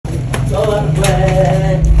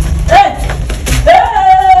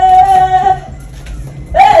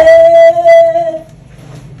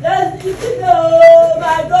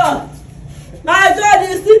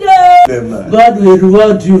God will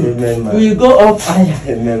reward you. Amen, you will go up higher.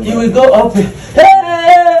 Amen, you will go up.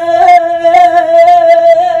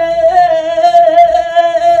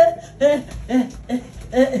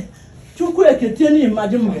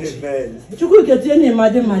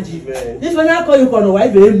 If I call you for a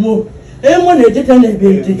wife, emo na ejete na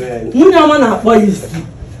ebe. Munya ma na akpọ Yesu.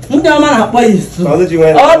 Munya ma na akpọ Yesu.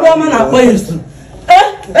 Ọdọ ma na akpọ Yesu.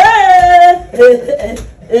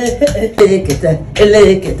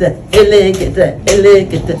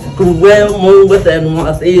 Elekete. Kuwe mu wete no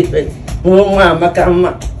asife. Mama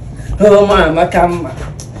makama.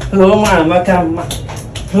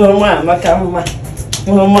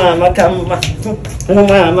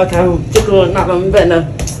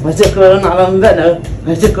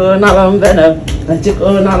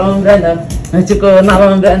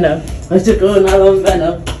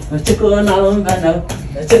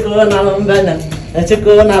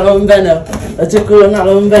 Chiko na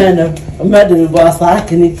lambena. Madu bossa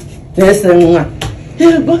kini. Tesenga.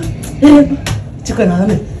 Eba. Chiko na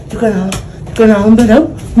lambena.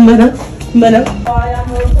 Aya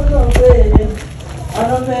mo kono we.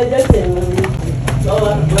 Ano meje temu.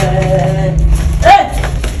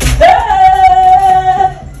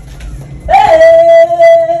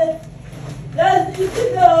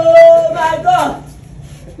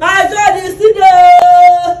 My God is to do.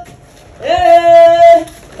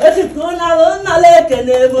 What you gonna run a lake and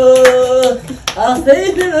I'll say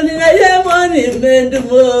it in a money, men the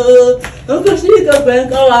more. Uncle Chico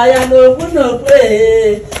Bank, I know for no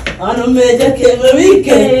play. On a major came a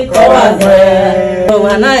weekend, oh,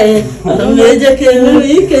 one night, on a major came a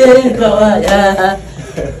weekend, oh, yeah.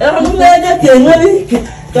 On a major came a weekend.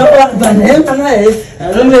 Go up, but him and I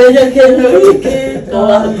major came a weekend.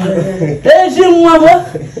 Hey, Jim, Mama.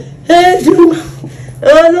 Hey, Jim.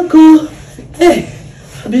 Oh, look cool. Hey,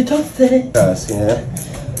 I'll be tough today. Yes, yeah.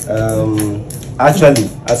 Actually,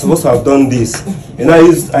 I'm supposed to have done this. You know, I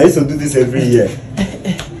used to do this every year.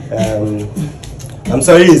 I'm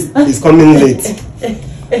sorry, it's coming late.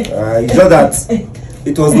 It's not that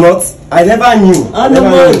it was not. I never knew.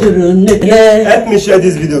 Help me share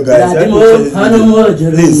this video, guys.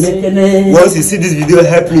 Please. Once you see this video,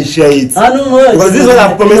 help me share it. Because this is what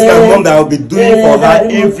I promised my mom that I'll be doing for her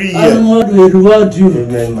every year. Will reward you.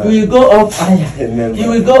 Amen, you will go up higher. Amen, you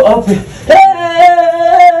will go up.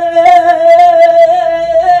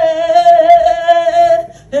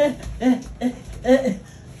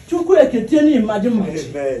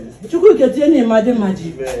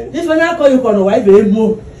 If I call you for a wife,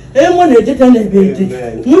 emo na ejete na ebe.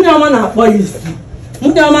 Munya ma na akpọ Yesu.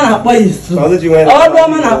 Munya ma na akpọ Yesu. Ọdọ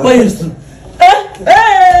ma na akpọ Yesu.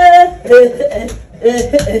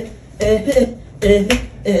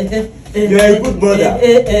 You're a good mother.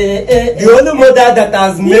 The only mother that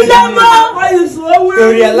has made me to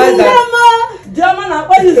realize that. The only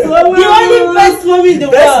best woman in the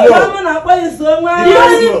world. The only best woman in the world.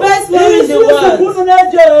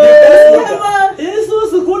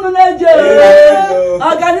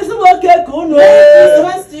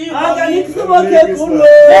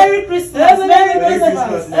 Merry Christmas. Merry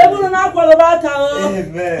Christmas.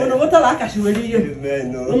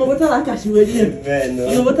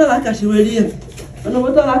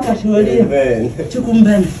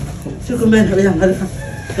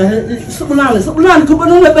 Sukulan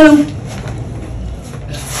kubanong lebenang.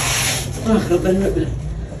 Lebenang.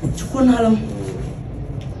 Chukunalam.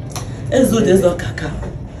 Ezo kaka.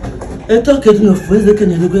 Eto kedino fueze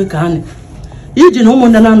kenelugwe kani. Iji no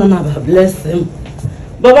mona na ba bless him.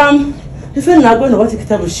 Babam, ife na gbe no wati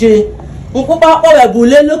kitabu she. Nkupa owe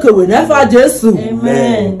bule lokewe na fa Jesu.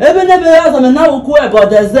 Amen. Ebe nebe ya zame na uku e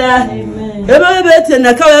bodeze. Amen. Ebe tie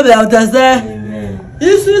na ka we be odeze. Amen.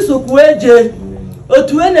 Isu kueje.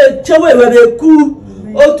 Otu ene chewe webeku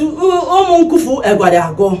otu ụmụ nkufu egwari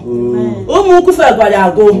agụ ụmụ nkufu egwari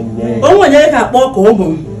agụ onwenye ka akpọ ka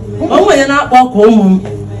ụmụ onwenye na-akpọ ka ụmụ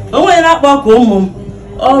onwenye na-akpọ ka ụmụ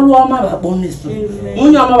ọrụ ọma bakpọ Yesu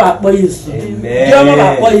onye ọma bakpọ Yesu dị ọma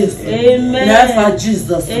bakpọ Yesu n'afa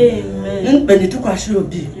Jizọs mkpeni tụkwasị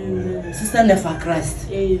obi sister nefa Christ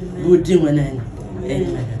bụ di nwere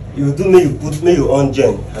amen. You do me, you put me, you on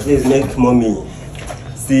gem. I say make mommy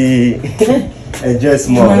see. Just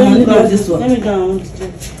more. Let me go this one. Let me go.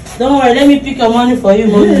 Don't worry, let me pick your money for you,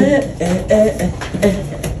 mommy.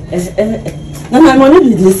 Now my money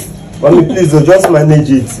be this. Mommy, please, just manage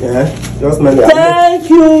it. Yeah? Just manage it. Thank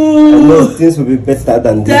you. I know things will be better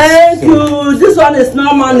than this. Thank you. This one is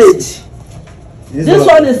not managed. This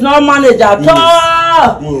one is not managed at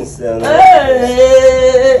all. Beans. The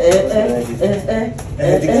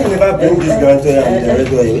guy never bring this guy to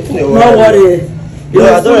No worry. No,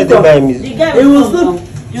 I don't already buy me. It will soon.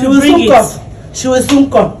 She will soon come. She will soon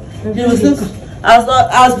come. She will soon come.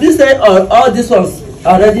 As we say, all these ones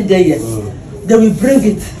already there yet. They will bring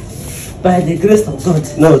it by the grace of God.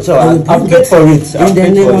 No, so I'll get for it. In the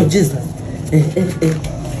name of Jesus.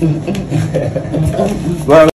 Well,